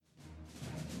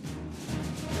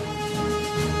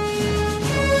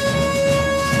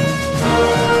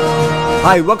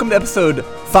Hi, welcome to episode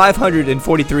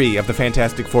 543 of the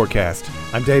Fantastic Forecast.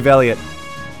 I'm Dave Elliott.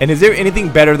 And is there anything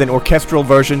better than orchestral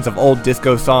versions of old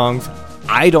disco songs?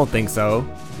 I don't think so.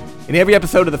 In every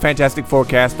episode of the Fantastic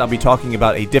Forecast, I'll be talking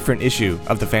about a different issue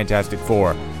of the Fantastic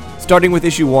Four, starting with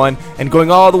issue 1 and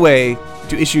going all the way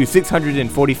to issue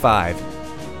 645.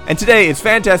 And today is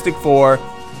Fantastic Four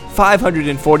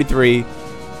 543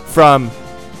 from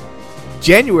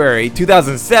January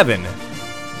 2007.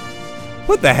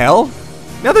 What the hell?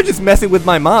 Now they're just messing with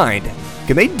my mind.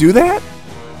 Can they do that?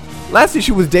 Last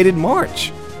issue was dated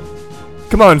March.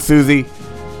 Come on, Susie.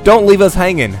 Don't Leave Us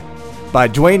Hanging by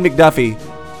Dwayne McDuffie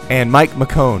and Mike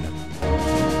McKone.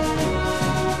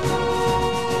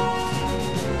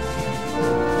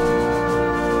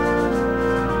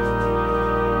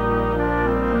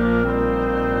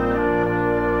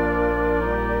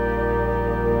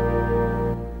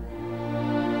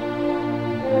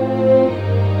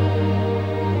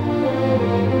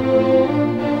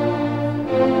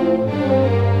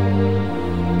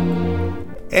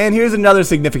 And here's another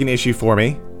significant issue for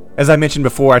me. As I mentioned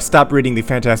before, I stopped reading the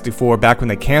Fantastic Four back when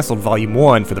they canceled Volume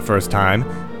 1 for the first time,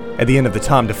 at the end of the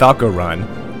Tom DeFalco run,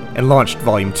 and launched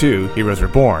Volume 2, Heroes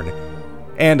Reborn.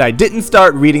 And I didn't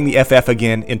start reading the FF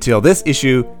again until this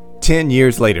issue 10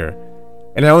 years later.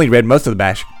 And I only read most of the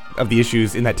batch of the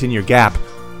issues in that 10-year gap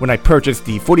when I purchased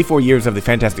the 44 Years of the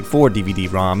Fantastic Four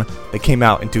DVD-ROM that came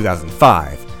out in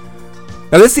 2005.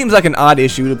 Now this seems like an odd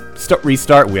issue to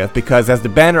restart with because, as the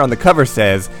banner on the cover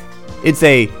says, it's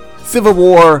a Civil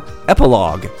War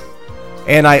epilogue.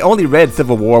 And I only read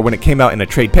Civil War when it came out in a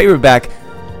trade paperback,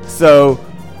 so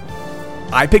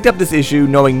I picked up this issue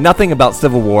knowing nothing about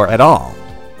Civil War at all.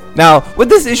 Now, what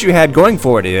this issue had going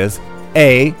for it is,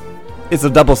 A, it's a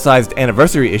double-sized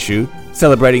anniversary issue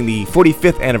celebrating the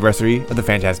 45th anniversary of the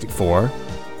Fantastic Four.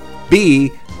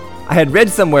 B, I had read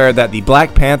somewhere that the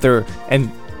Black Panther and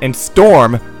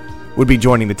Storm would be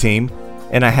joining the team,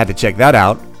 and I had to check that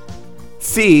out.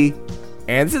 C,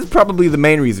 and this is probably the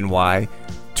main reason why,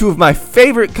 two of my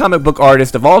favorite comic book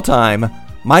artists of all time,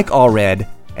 Mike Allred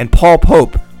and Paul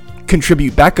Pope,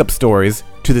 contribute backup stories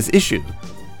to this issue.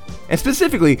 And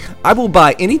specifically, I will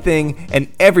buy anything and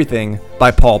everything by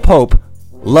Paul Pope.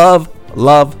 Love,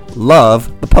 love,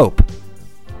 love the Pope.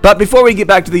 But before we get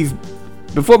to these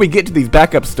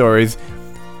backup stories,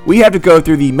 we have to go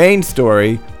through the main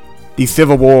story, the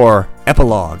Civil War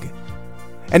epilogue.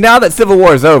 And now that Civil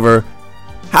War is over,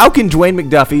 how can Dwayne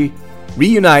McDuffie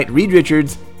reunite Reed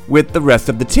Richards with the rest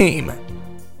of the team?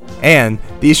 And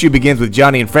the issue begins with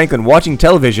Johnny and Franklin watching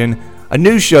television, a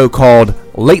news show called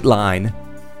Lateline,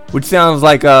 which sounds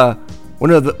like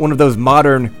one of those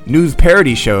modern news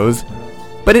parody shows,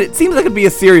 but it seems like it'd be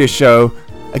a serious show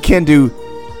akin to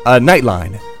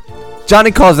Nightline.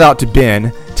 Johnny calls out to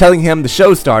Ben, telling him the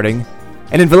show's starting,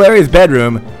 and in Valeria's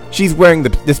bedroom, she's wearing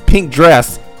this pink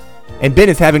dress, and Ben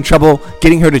is having trouble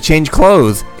getting her to change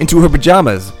clothes into her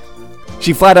pajamas.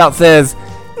 She flat out says,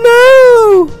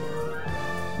 "No!"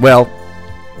 Well,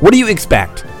 what do you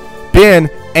expect? Ben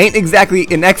ain't exactly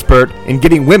an expert in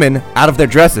getting women out of their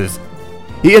dresses.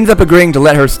 He ends up agreeing to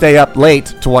let her stay up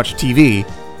late to watch TV,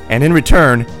 and in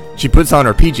return, she puts on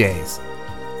her PJs.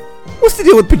 What's the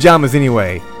deal with pajamas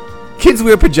anyway? Kids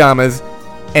wear pajamas,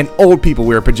 and old people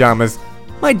wear pajamas.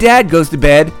 My dad goes to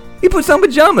bed, he puts on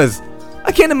pajamas.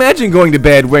 I can't imagine going to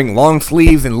bed wearing long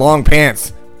sleeves and long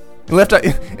pants.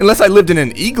 Unless I lived in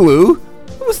an igloo.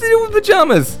 What's the deal with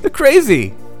pajamas? They're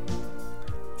crazy.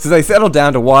 So they settle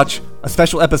down to watch a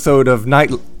special episode of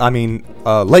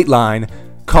Lateline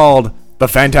called The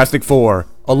Fantastic Four,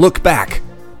 A Look Back.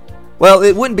 Well,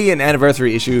 it wouldn't be an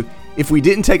anniversary issue if we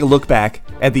didn't take a look back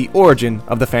at the origin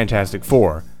of the Fantastic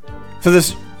Four.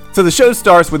 So the show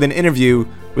starts with an interview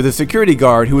with a security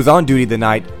guard who was on duty the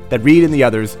night that Reed and the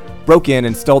others broke in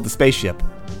and stole the spaceship.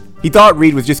 He thought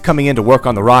Reed was just coming in to work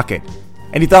on the rocket,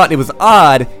 and he thought it was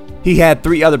odd he had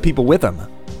 3 other people with him.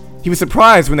 He was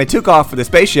surprised when they took off for the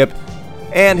spaceship,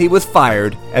 and he was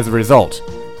fired as a result.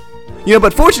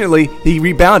 But fortunately, he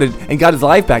rebounded and got his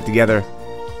life back together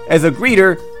as a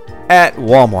greeter at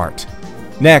Walmart.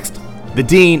 Next, the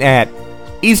dean at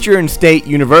Eastern State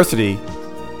University.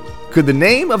 Could the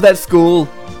name of that school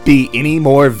be any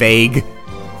more vague?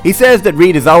 He says that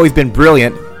Reed has always been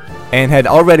brilliant and had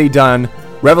already done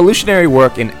revolutionary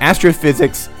work in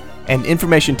astrophysics and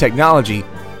information technology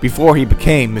before he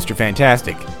became Mr.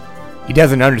 Fantastic. He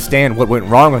doesn't understand what went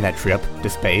wrong on that trip to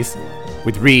space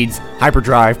with Reed's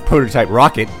hyperdrive prototype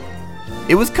rocket.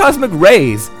 It was cosmic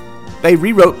rays. They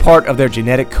rewrote part of their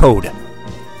genetic code.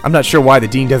 I'm not sure why the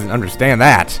dean doesn't understand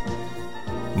that.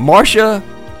 Marcia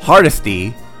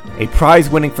Hardesty, a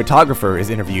prize-winning photographer, is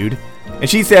interviewed, and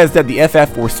she says that the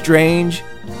FF were strange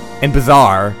and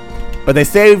bizarre, but they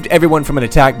saved everyone from an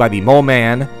attack by the Mole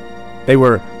Man. They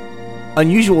were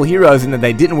unusual heroes in that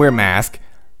they didn't wear masks,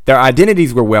 their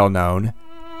identities were well known,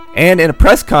 and in a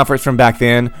press conference from back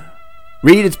then,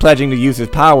 Reed is pledging to use his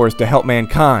powers to help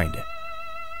mankind.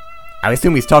 I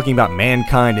assume he's talking about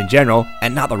mankind in general,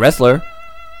 and not the wrestler.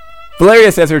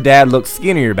 Valeria says her dad looked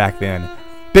skinnier back then.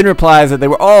 Ben replies that they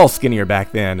were all skinnier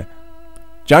back then.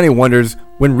 Johnny wonders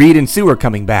when Reed and Sue are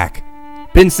coming back.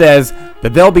 Ben says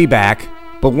that they'll be back,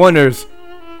 but wonders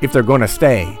if they're going to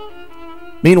stay.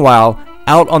 Meanwhile,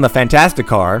 out on the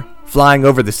Fantasticar, flying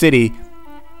over the city,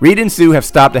 Reed and Sue have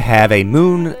stopped to have a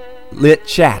moonlit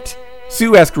chat.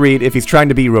 Sue asks Reed if he's trying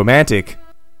to be romantic.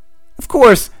 Of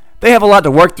course, they have a lot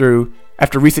to work through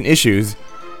after recent issues,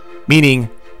 meaning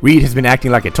Reed has been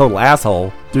acting like a total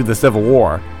asshole through the Civil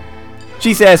War.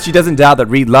 She says she doesn't doubt that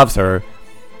Reed loves her.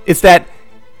 It's that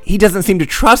he doesn't seem to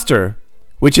trust her,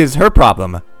 which is her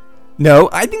problem. No,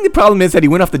 I think the problem is that he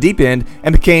went off the deep end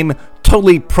and became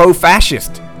totally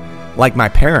pro-fascist, like my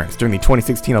parents during the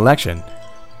 2016 election.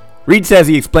 Reed says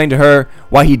he explained to her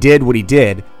why he did what he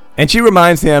did, and she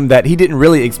reminds him that he didn't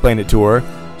really explain it to her.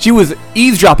 She was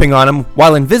eavesdropping on him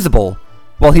while invisible,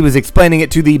 while he was explaining it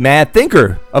to the Mad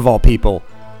Thinker, of all people.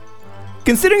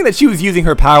 Considering that she was using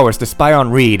her powers to spy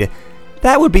on Reed,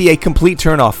 that would be a complete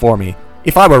turnoff for me,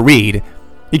 if I were Reed.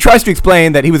 He tries to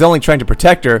explain that he was only trying to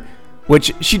protect her,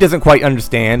 which she doesn't quite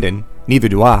understand, and neither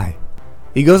do I.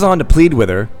 He goes on to plead with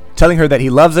her, telling her that he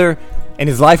loves her, and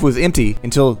his life was empty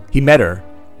until he met her.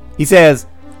 He says,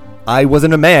 "I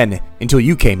wasn't a man until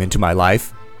you came into my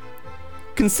life."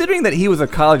 Considering that he was a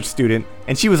college student,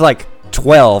 and she was like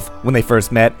 12 when they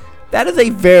first met, that is a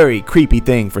very creepy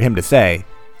thing for him to say.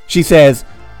 She says,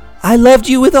 "I loved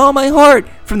you with all my heart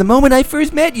from the moment I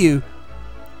first met you."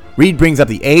 Reed brings up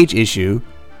the age issue.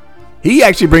 He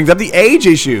actually brings up the age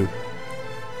issue.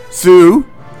 "Sue,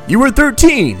 you were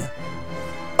 13.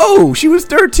 Oh, she was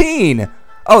 13.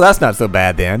 Oh, that's not so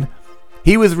bad then.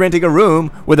 He was renting a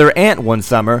room with her aunt one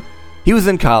summer. He was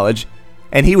in college,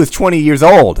 and he was 20 years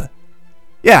old.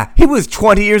 Yeah, he was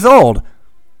 20 years old.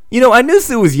 You know, I knew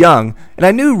Sue was young, and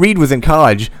I knew Reed was in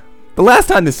college. The last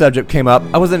time this subject came up,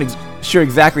 I wasn't sure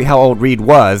exactly how old Reed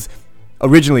was.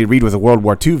 Originally, Reed was a World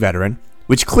War II veteran,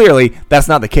 which clearly that's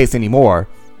not the case anymore.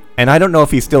 And I don't know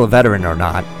if he's still a veteran or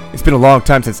not. It's been a long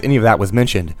time since any of that was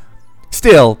mentioned.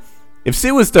 Still, if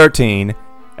Sue was 13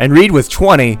 and Reed was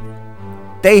 20,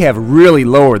 they have really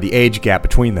lowered the age gap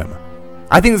between them.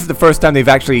 I think this is the first time they've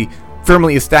actually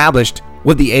firmly established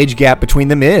what the age gap between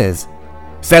them is.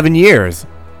 7 years.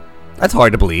 That's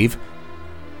hard to believe.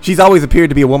 She's always appeared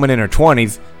to be a woman in her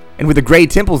 20s, and with the gray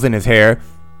temples in his hair,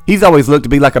 he's always looked to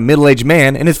be like a middle-aged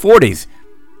man in his 40s,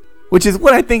 which is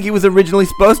what I think he was originally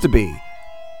supposed to be.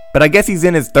 But I guess he's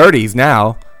in his 30s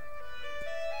now.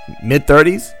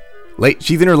 Mid-30s?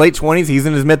 She's in her late 20s, he's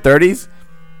in his mid-30s?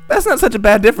 That's not such a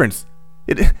bad difference.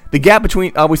 The gap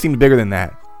between always seemed bigger than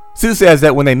that. Sue says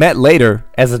that when they met later,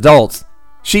 as adults,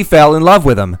 she fell in love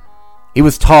with him. He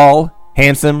was tall,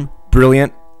 handsome,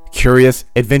 brilliant, curious,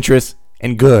 adventurous,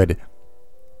 and good.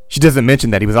 She doesn't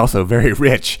mention that he was also very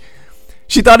rich.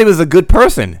 She thought he was a good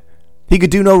person. He could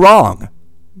do no wrong.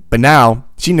 But now,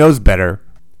 she knows better.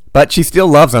 But she still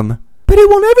loves him. But it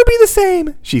will never be the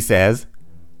same, she says.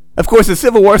 Of course, the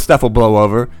Civil War stuff will blow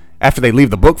over after they leave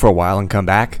the book for a while and come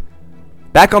back.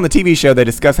 Back on the TV show, they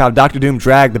discuss how Dr. Doom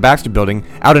dragged the Baxter Building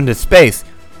out into space,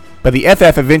 but the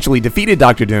FF eventually defeated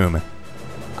Dr. Doom.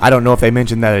 I don't know if they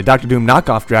mentioned that a Dr. Doom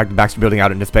knockoff dragged the Baxter Building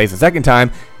out into space a second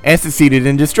time and succeeded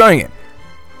in destroying it.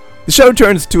 The show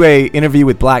turns to an interview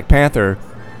with Black Panther,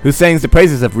 who sings the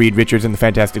praises of Reed Richards and the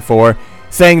Fantastic Four,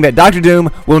 saying that Dr.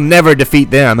 Doom will never defeat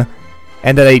them,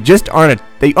 and that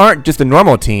they aren't just a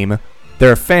normal team,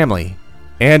 they're a family.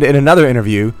 And in another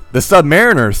interview, the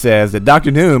Submariner says that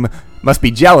Dr. Doom must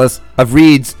be jealous of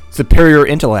Reed's superior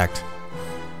intellect.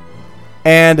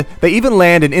 And they even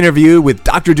land an interview with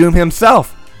Dr. Doom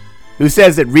himself, who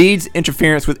says that Reed's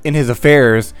interference in his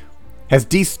affairs has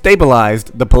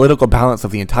destabilized the political balance of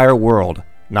the entire world.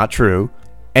 Not true.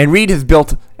 And Reed has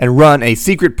built and run a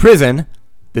secret prison.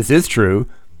 This is true.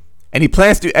 And he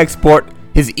plans to export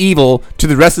his evil to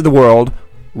the rest of the world.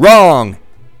 Wrong.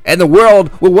 And the world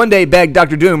will one day beg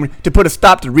Dr. Doom to put a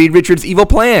stop to Reed Richards' evil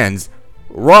plans.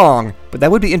 Wrong, but that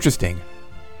would be interesting.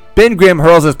 Ben Grimm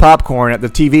hurls his popcorn at the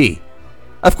TV.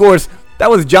 Of course, that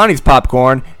was Johnny's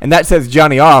popcorn, and that sets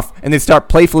Johnny off, and they start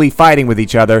playfully fighting with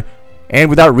each other, and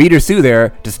without Reed or Sue there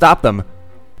to stop them,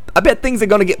 I bet things are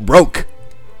gonna get broke.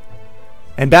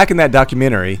 And back in that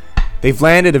documentary, they've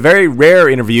landed a very rare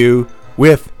interview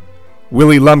with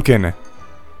Willie Lumpkin.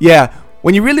 Yeah,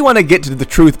 When you really want to get to the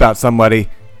truth about somebody,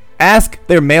 ask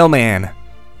their mailman. I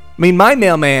mean, my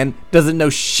mailman doesn't know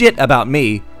shit about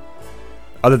me,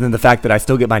 other than the fact that I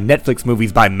still get my Netflix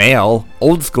movies by mail,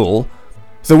 old school.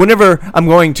 So whenever I'm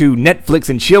going to Netflix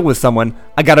and chill with someone,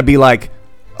 I gotta be like,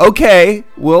 okay,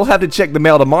 we'll have to check the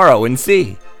mail tomorrow and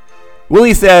see.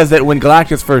 Willie says that when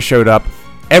Galactus first showed up,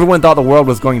 everyone thought the world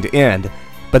was going to end,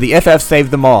 but the FF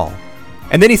saved them all.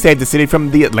 And then he saved the city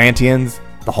from the Atlanteans,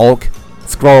 the Hulk,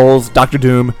 Skrulls, Doctor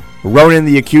Doom, Ronan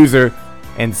the Accuser,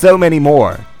 and so many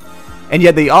more. And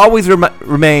yet they always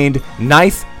remained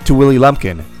nice to Willie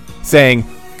Lumpkin, saying,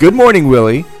 "Good morning,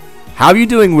 Willie. How you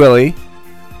doing, Willie?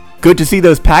 Good to see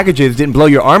those packages didn't blow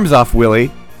your arms off,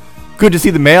 Willie. Good to see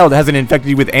the mail that hasn't infected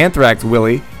you with anthrax,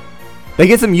 Willie." They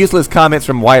get some useless comments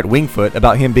from Wyatt Wingfoot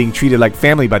about him being treated like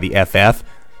family by the FF,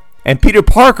 and Peter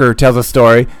Parker tells a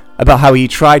story about how he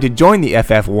tried to join the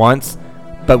FF once,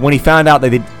 but when he found out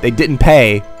that they didn't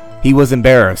pay, he was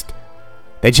embarrassed.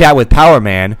 They chat with Power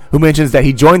Man, who mentions that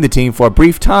he joined the team for a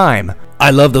brief time.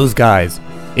 "I love those guys.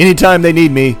 Anytime they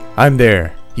need me, I'm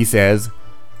there," he says.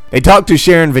 They talk to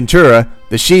Sharon Ventura,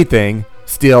 the She-Thing,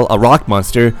 still a rock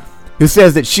monster, who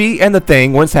says that she and the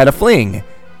Thing once had a fling.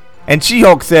 And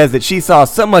She-Hulk says that she saw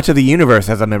so much of the universe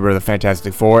as a member of the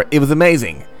Fantastic Four, it was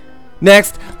amazing.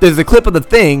 Next, there's a clip of the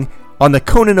Thing on the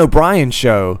Conan O'Brien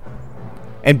show.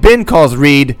 And Ben calls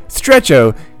Reed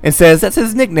Stretcho and says that's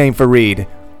his nickname for Reed.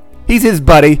 He's his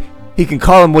buddy, he can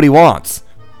call him what he wants.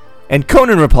 And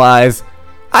Conan replies,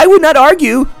 "I would not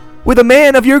argue with a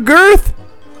man of your girth."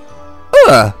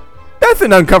 That's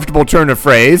an uncomfortable turn of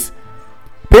phrase.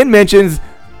 Ben mentions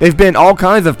they've been all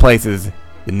kinds of places.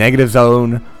 The Negative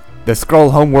Zone, the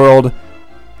Skrull homeworld,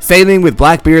 sailing with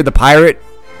Blackbeard the pirate,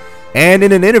 and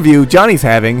in an interview Johnny's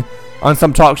having on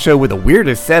some talk show with the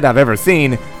weirdest set I've ever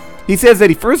seen, he says that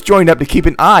he first joined up to keep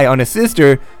an eye on his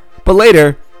sister, but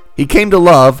later he came to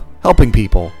love helping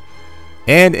people.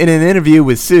 And in an interview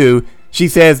with Sue, she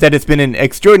says that it's been an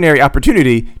extraordinary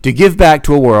opportunity to give back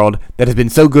to a world that has been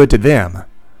so good to them.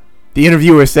 The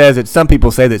interviewer says that some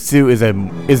people say that Sue is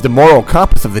the moral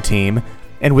compass of the team,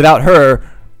 and without her,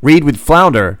 Reed would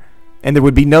flounder, and there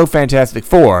would be no Fantastic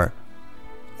Four.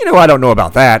 I don't know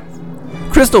about that.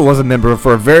 Crystal was a member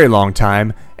for a very long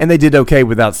time, and they did okay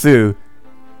without Sue.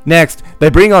 Next, they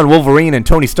bring on Wolverine and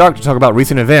Tony Stark to talk about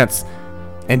recent events,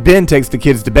 and Ben takes the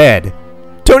kids to bed.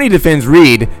 Tony defends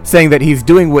Reed, saying that he's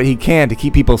doing what he can to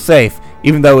keep people safe,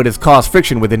 even though it has caused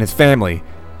friction within his family.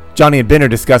 Johnny and Ben are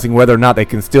discussing whether or not they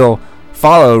can still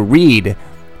follow Reed.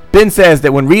 Ben says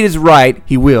that when Reed is right,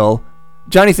 he will.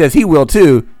 Johnny says he will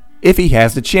too, if he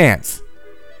has the chance.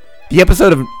 The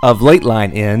episode of Late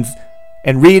Line ends,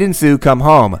 and Reed and Sue come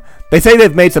home. They say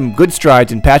they've made some good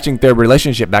strides in patching their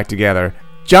relationship back together.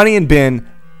 Johnny and Ben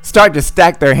start to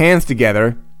stack their hands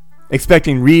together,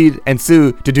 expecting Reed and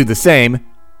Sue to do the same,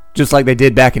 just like they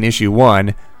did back in issue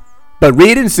 1. But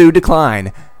Reed and Sue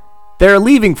decline. They're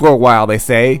leaving for a while, they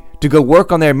say, to go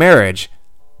work on their marriage.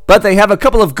 But they have a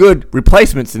couple of good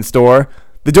replacements in store.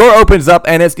 The door opens up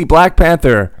and it's the Black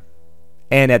Panther.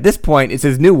 And at this point, it's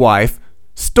his new wife,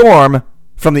 Storm,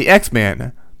 from the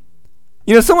X-Men.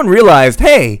 Someone realized,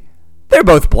 hey, they're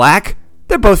both black.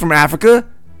 They're both from Africa.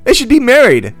 They should be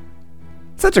married.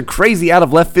 Such a crazy out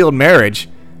of left field marriage.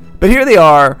 But here they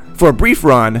are for a brief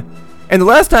run. And the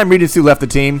last time Reed and Sue left the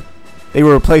team, they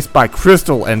were replaced by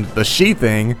Crystal and the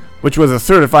She-Thing, which was a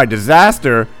certified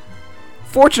disaster.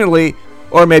 Fortunately,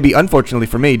 or maybe unfortunately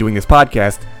for me doing this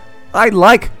podcast, I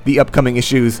like the upcoming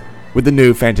issues with the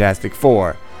new Fantastic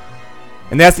Four.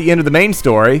 And that's the end of the main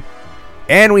story.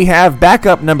 And we have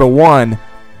backup number 1,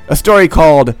 a story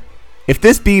called If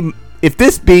This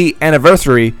Be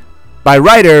Anniversary by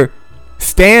writer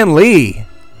Stan Lee.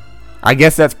 I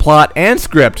guess that's plot and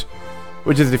script,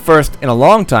 which is the first in a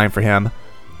long time for him.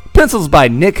 Pencils by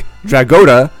Nick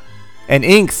Dragotta, and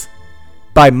inks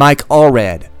by Mike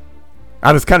Allred.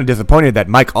 I was kind of disappointed that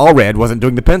Mike Allred wasn't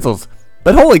doing the pencils,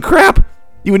 but holy crap,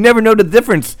 you would never know the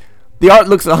difference. The art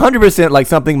looks 100% like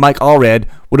something Mike Allred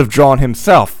would have drawn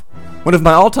himself. One of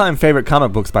my all-time favorite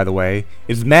comic books, by the way,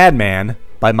 is Madman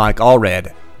by Mike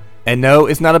Allred. And no,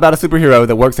 it's not about a superhero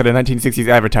that works at a 1960s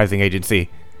advertising agency.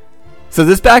 So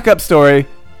this backup story,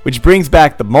 which brings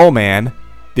back the Mole Man,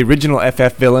 the original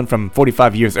FF villain from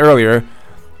 45 years earlier,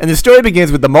 and the story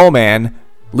begins with the Mole Man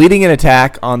leading an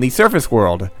attack on the surface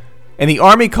world, and the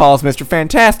army calls Mr.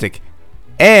 Fantastic,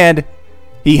 and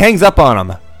he hangs up on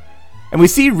him. And we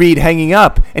see Reed hanging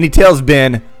up, and he tells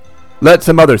Ben, "Let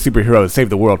some other superheroes save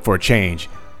the world for a change.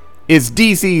 It's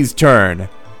DC's turn."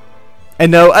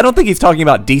 And no, I don't think he's talking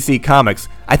about DC Comics.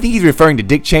 I think he's referring to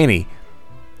Dick Cheney.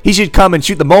 He should come and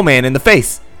shoot the Mole Man in the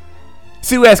face.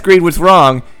 Sue asks Reed what's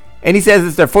wrong, And he says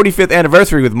it's their 45th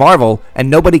anniversary with Marvel, and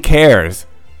nobody cares.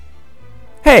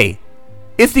 Hey,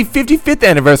 it's the 55th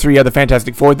anniversary of the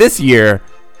Fantastic Four this year,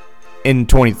 in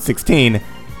 2016,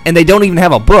 and they don't even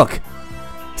have a book.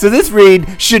 So this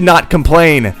read should not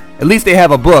complain. At least they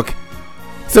have a book.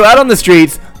 So out on the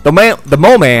streets, the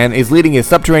Mole Man is leading his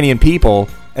subterranean people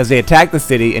as they attack the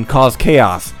city and cause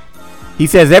chaos. He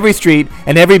says every street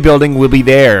and every building will be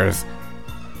theirs.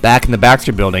 Back in the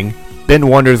Baxter Building, Ben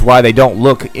wonders why they don't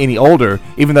look any older,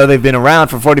 even though they've been around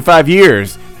for 45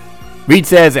 years. Reed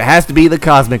says it has to be the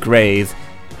cosmic rays,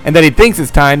 and that he thinks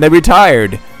it's time they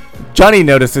retired. Johnny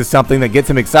notices something that gets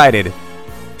him excited.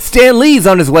 Stan Lee's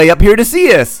on his way up here to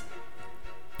see us!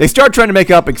 They start trying to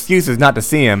make up excuses not to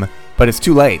see him, but it's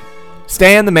too late.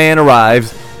 Stan the man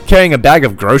arrives, carrying a bag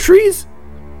of groceries?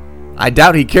 I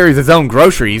doubt he carries his own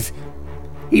groceries.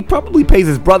 He probably pays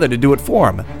his brother to do it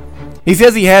for him. He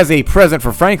says he has a present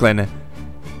for Franklin.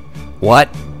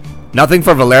 What? Nothing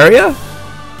for Valeria?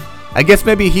 I guess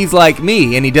maybe he's like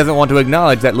me and he doesn't want to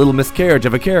acknowledge that little miscarriage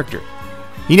of a character.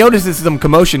 He notices some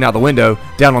commotion out the window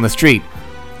down on the street.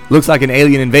 Looks like an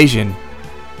alien invasion.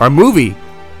 Or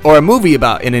a movie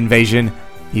about an invasion,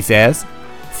 he says.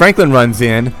 Franklin runs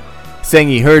in, saying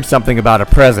he heard something about a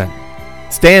present.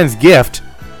 Stan's gift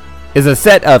is a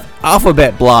set of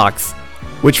alphabet blocks,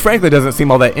 which Franklin doesn't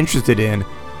seem all that interested in.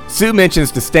 Sue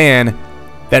mentions to Stan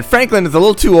that Franklin is a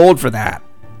little too old for that.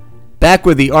 Back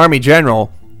with the Army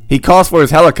General, he calls for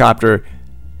his helicopter,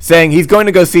 saying he's going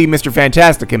to go see Mr.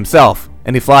 Fantastic himself,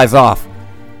 and he flies off.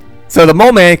 So the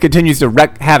Mole Man continues to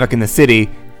wreak havoc in the city,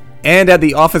 and at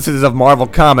the offices of Marvel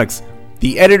Comics,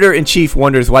 the editor-in-chief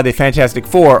wonders why the Fantastic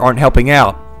Four aren't helping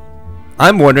out.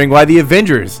 I'm wondering why the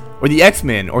Avengers, or the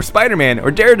X-Men, or Spider-Man,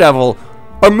 or Daredevil,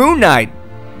 or Moon Knight.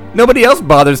 Nobody else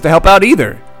bothers to help out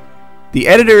either. The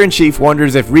editor-in-chief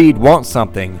wonders if Reed wants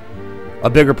something. A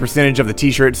bigger percentage of the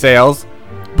t-shirt sales.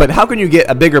 But how can you get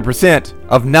a bigger percent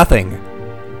of nothing?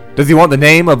 Does he want the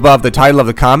name above the title of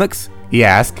the comics? He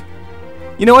asks.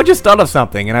 You know, I just thought of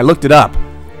something and I looked it up.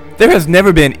 There has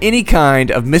never been any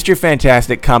kind of Mr.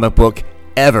 Fantastic comic book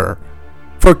ever.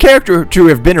 For a character to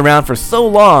have been around for so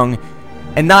long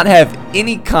and not have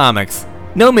any comics,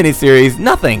 no miniseries,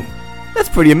 nothing. That's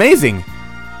pretty amazing.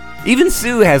 Even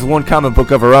Sue has one comic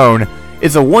book of her own.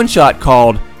 It's a one-shot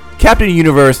called Captain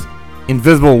Universe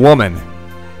Invisible Woman,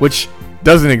 which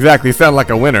doesn't exactly sound like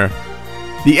a winner.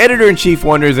 The editor-in-chief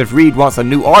wonders if Reed wants a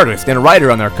new artist and a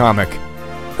writer on their comic.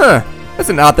 That's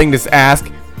an odd thing to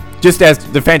ask, just as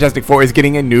the Fantastic Four is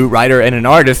getting a new writer and an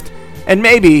artist, and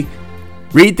maybe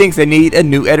Reed thinks they need a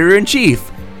new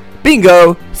editor-in-chief.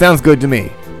 Bingo! Sounds good to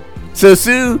me. So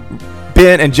Sue,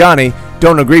 Ben, and Johnny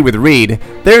don't agree with Reed.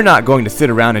 They're not going to sit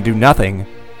around and do nothing.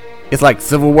 It's like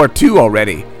Civil War II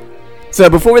already. So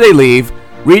before they leave,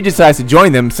 Reed decides to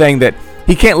join them, saying that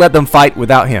he can't let them fight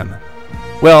without him.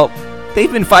 Well,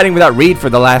 they've been fighting without Reed for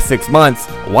the last 6 months.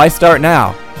 Why start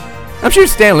now? I'm sure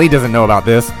Stan Lee doesn't know about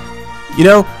this. You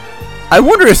know, I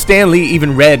wonder if Stan Lee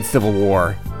even read Civil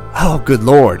War. Oh, good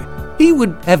lord. He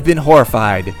would have been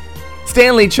horrified.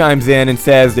 Stan Lee chimes in and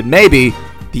says that maybe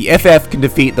the FF can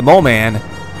defeat the Mole Man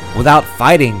without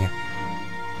fighting.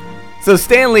 So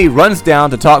Stan Lee runs down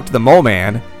to talk to the Mole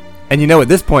Man. And you know, at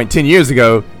this point, 10 years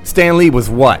ago, Stan Lee was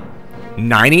what?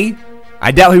 90?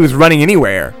 I doubt he was running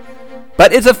anywhere.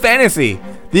 But it's a fantasy.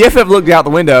 The FF looked out the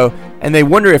window, and they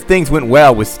wonder if things went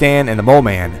well with Stan and the Mole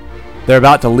Man. They're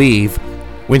about to leave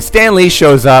when Stan Lee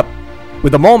shows up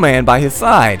with the Mole Man by his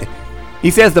side.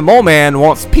 He says the Mole Man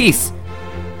wants peace.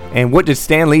 And what did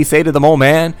Stan Lee say to the Mole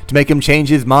Man to make him change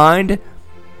his mind?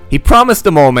 He promised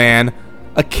the Mole Man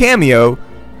a cameo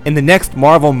in the next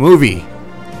Marvel movie.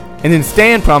 And then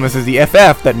Stan promises the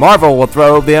FF that Marvel will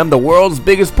throw them the world's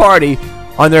biggest party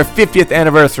on their 50th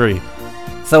anniversary.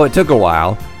 So it took a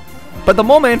while, but the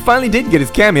Mole Man finally did get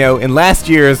his cameo in last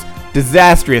year's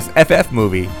disastrous FF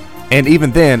movie, and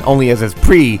even then only as his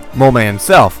pre-Mole Man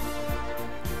self.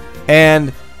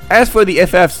 And as for the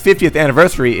FF's 50th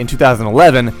anniversary in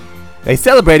 2011, they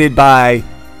celebrated by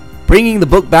bringing the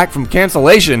book back from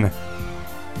cancellation.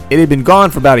 It had been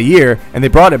gone for about a year, and they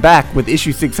brought it back with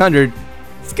issue 600,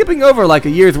 skipping over like a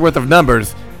year's worth of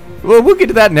numbers. Well, we'll get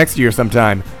to that next year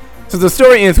sometime. So the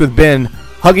story ends with Ben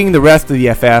hugging the rest of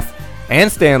the FF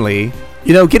and Stan Lee.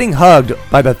 You know, getting hugged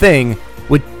by the Thing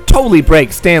would totally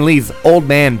break Stan Lee's old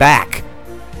man back.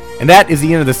 And that is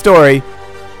the end of the story.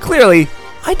 Clearly,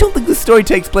 I don't think this story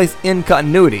takes place in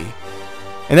continuity.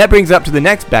 And that brings up to the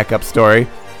next backup story,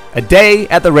 A Day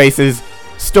at the Races,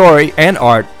 story and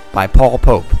art by Paul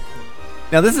Pope.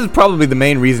 Now this is probably the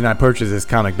main reason I purchased this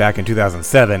comic back in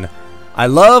 2007. I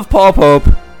love Paul Pope,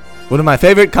 one of my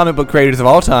favorite comic book creators of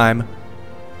all time.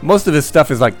 Most of his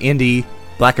stuff is like indie,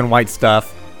 black and white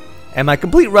stuff. And my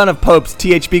complete run of Pope's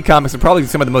THB comics are probably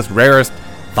some of the most rarest,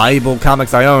 valuable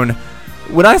comics I own.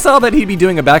 When I saw that he'd be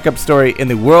doing a backup story in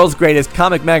the world's greatest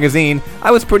comic magazine,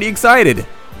 I was pretty excited.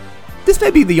 This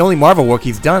may be the only Marvel work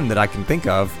he's done that I can think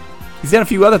of. He's done a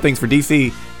few other things for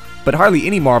DC, but hardly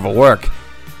any Marvel work.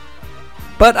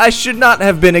 But I should not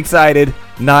have been excited,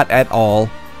 not at all.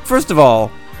 First of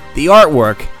all, the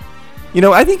artwork.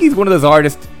 I think he's one of those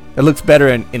artists that looks better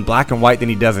in black and white than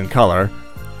he does in color.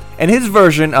 And his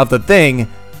version of The Thing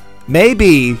may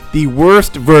be the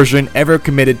worst version ever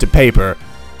committed to paper.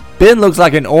 Ben looks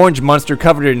like an orange monster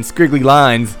covered in squiggly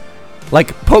lines,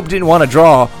 like Pope didn't want to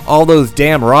draw all those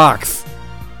damn rocks.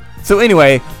 So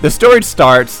anyway, the story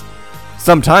starts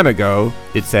some time ago,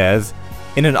 it says,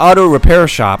 in an auto repair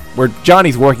shop where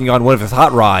Johnny's working on one of his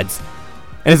hot rods.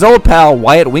 And his old pal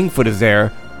Wyatt Wingfoot is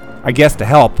there, I guess to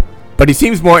help, but he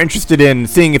seems more interested in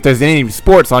seeing if there's any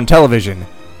sports on television.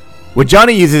 When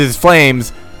Johnny uses his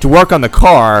flames to work on the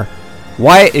car,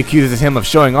 Wyatt accuses him of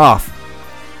showing off.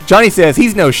 Johnny says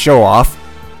he's no show-off.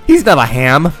 He's not a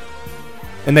ham.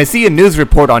 And they see a news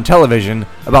report on television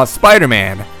about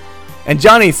Spider-Man. And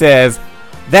Johnny says,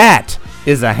 that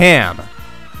is a ham.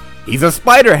 He's a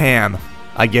spider-ham,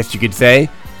 I guess you could say.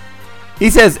 He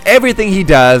says everything he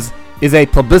does is a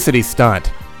publicity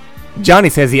stunt. Johnny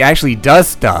says he actually does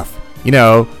stuff.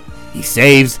 He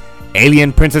saves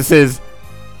alien princesses,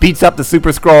 beats up the Super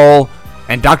Skrull,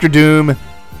 and Dr. Doom, and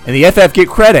the FF get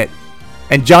credit.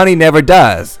 And Johnny never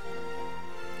does.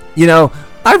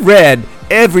 I've read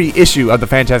every issue of the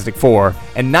Fantastic Four,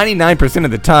 and 99%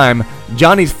 of the time,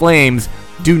 Johnny's flames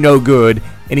do no good,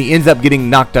 and he ends up getting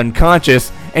knocked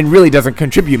unconscious and really doesn't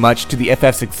contribute much to the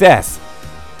FF success.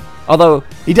 Although,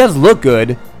 he does look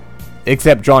good,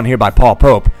 except drawn here by Paul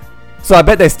Pope, so I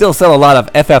bet they still sell a lot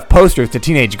of FF posters to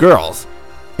teenage girls.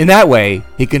 In that way,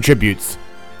 he contributes.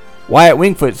 Wyatt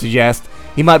Wingfoot suggests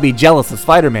he might be jealous of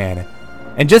Spider-Man,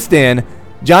 and just then,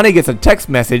 Johnny gets a text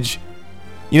message.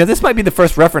 This might be the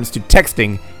first reference to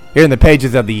texting here in the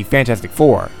pages of the Fantastic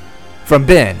Four, from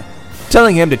Ben,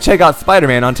 telling him to check out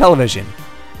Spider-Man on television.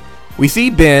 We see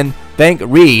Ben thank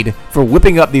Reed for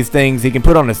whipping up these things he can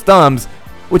put on his thumbs,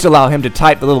 which allow him to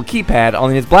type the little keypad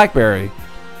on his BlackBerry.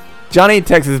 Johnny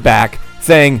texts back,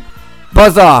 saying,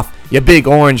 "Buzz off, you big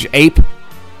orange ape.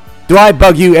 Do I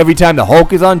bug you every time the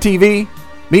Hulk is on TV?"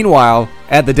 Meanwhile,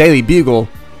 at the Daily Bugle,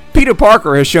 Peter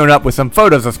Parker has shown up with some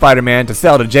photos of Spider-Man to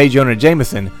sell to J. Jonah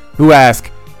Jameson, who asks,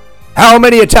 "How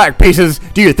many attack pieces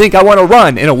do you think I want to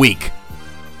run in a week?"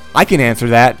 I can answer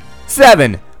that.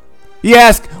 7. He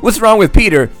asks what's wrong with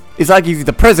Peter. It's like he's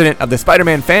the president of the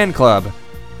Spider-Man fan club.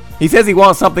 He says he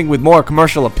wants something with more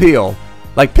commercial appeal,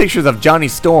 like pictures of Johnny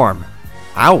Storm.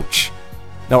 Ouch.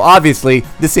 Now obviously,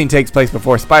 this scene takes place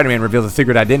before Spider-Man reveals his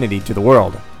secret identity to the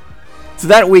world. So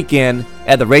that weekend,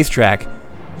 at the racetrack,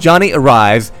 Johnny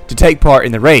arrives to take part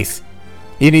in the race.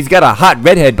 And he's got a hot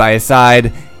redhead by his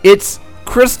side. It's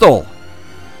Crystal.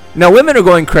 Now women are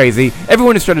going crazy.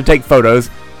 Everyone is trying to take photos.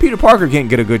 Peter Parker can't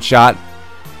get a good shot.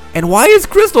 And why is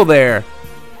Crystal there?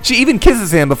 She even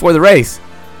kisses him before the race.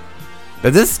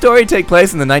 Does this story take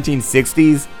place in the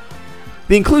 1960s?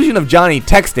 The inclusion of Johnny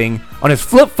texting on his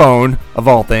flip phone, of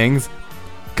all things,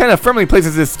 kind of firmly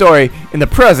places this story in the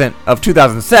present of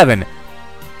 2007.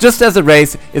 Just as the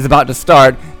race is about to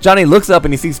start, Johnny looks up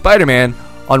and he sees Spider-Man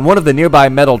on one of the nearby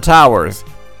metal towers.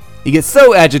 He gets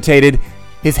so agitated,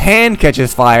 his hand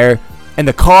catches fire, and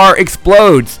the car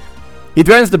explodes. He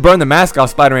threatens to burn the mask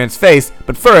off Spider-Man's face,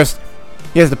 but first,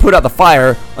 he has to put out the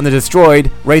fire on the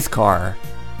destroyed race car.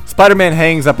 Spider-Man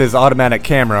hangs up his automatic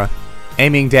camera,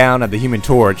 aiming down at the Human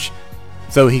Torch,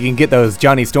 so he can get those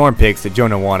Johnny Storm pics that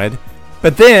Jonah wanted.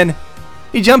 But then,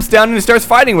 he jumps down and starts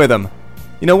fighting with him.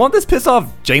 Won't this piss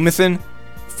off Jameson?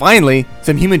 Finally,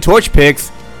 some Human Torch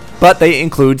pics, but they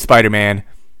include Spider-Man.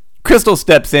 Crystal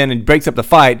steps in and breaks up the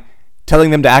fight,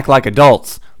 telling them to act like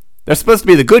adults. They're supposed to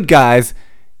be the good guys,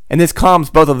 and this calms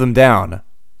both of them down.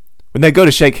 When they go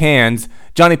to shake hands,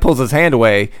 Johnny pulls his hand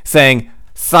away, saying,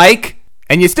 "Psych!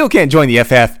 And you still can't join the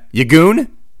FF, you goon?"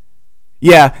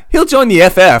 Yeah, he'll join the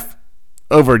FF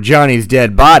over Johnny's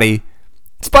dead body.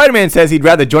 Spider-Man says he'd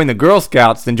rather join the Girl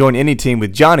Scouts than join any team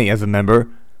with Johnny as a member.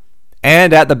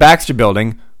 And at the Baxter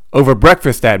Building, over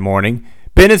breakfast that morning,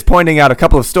 Ben is pointing out a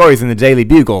couple of stories in the Daily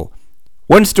Bugle.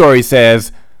 One story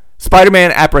says,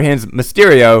 Spider-Man apprehends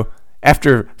Mysterio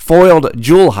after foiled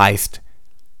jewel heist.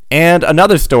 And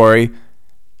another story,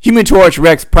 Human Torch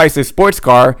wrecks Price's sports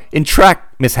car in track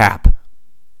mishap.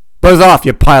 "Buzz off,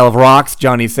 you pile of rocks,"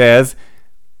 Johnny says.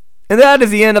 And that is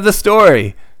the end of the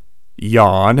story.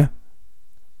 Yawn.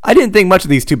 I didn't think much of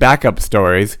these two backup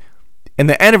stories, And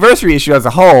the anniversary issue as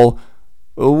a whole,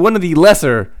 one of the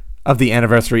lesser of the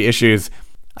anniversary issues,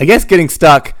 I guess getting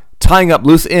stuck tying up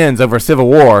loose ends over Civil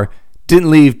War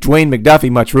didn't leave Dwayne McDuffie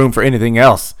much room for anything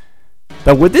else.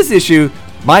 But with this issue,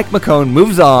 Mike McKone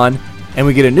moves on, and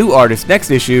we get a new artist next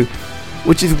issue,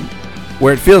 which is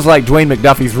where it feels like Dwayne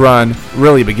McDuffie's run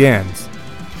really begins.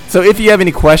 So if you have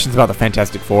any questions about the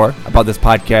Fantastic Four, about this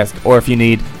podcast, or if you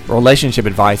need relationship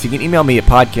advice, you can email me at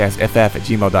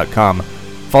podcastff@gmail.com.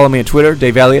 Follow me on Twitter,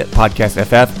 Dave Elliott,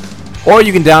 podcastff, or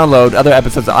you can download other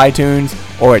episodes of iTunes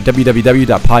or at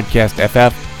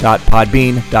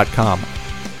www.podcastff.podbean.com.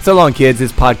 So long, kids.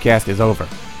 This podcast is over.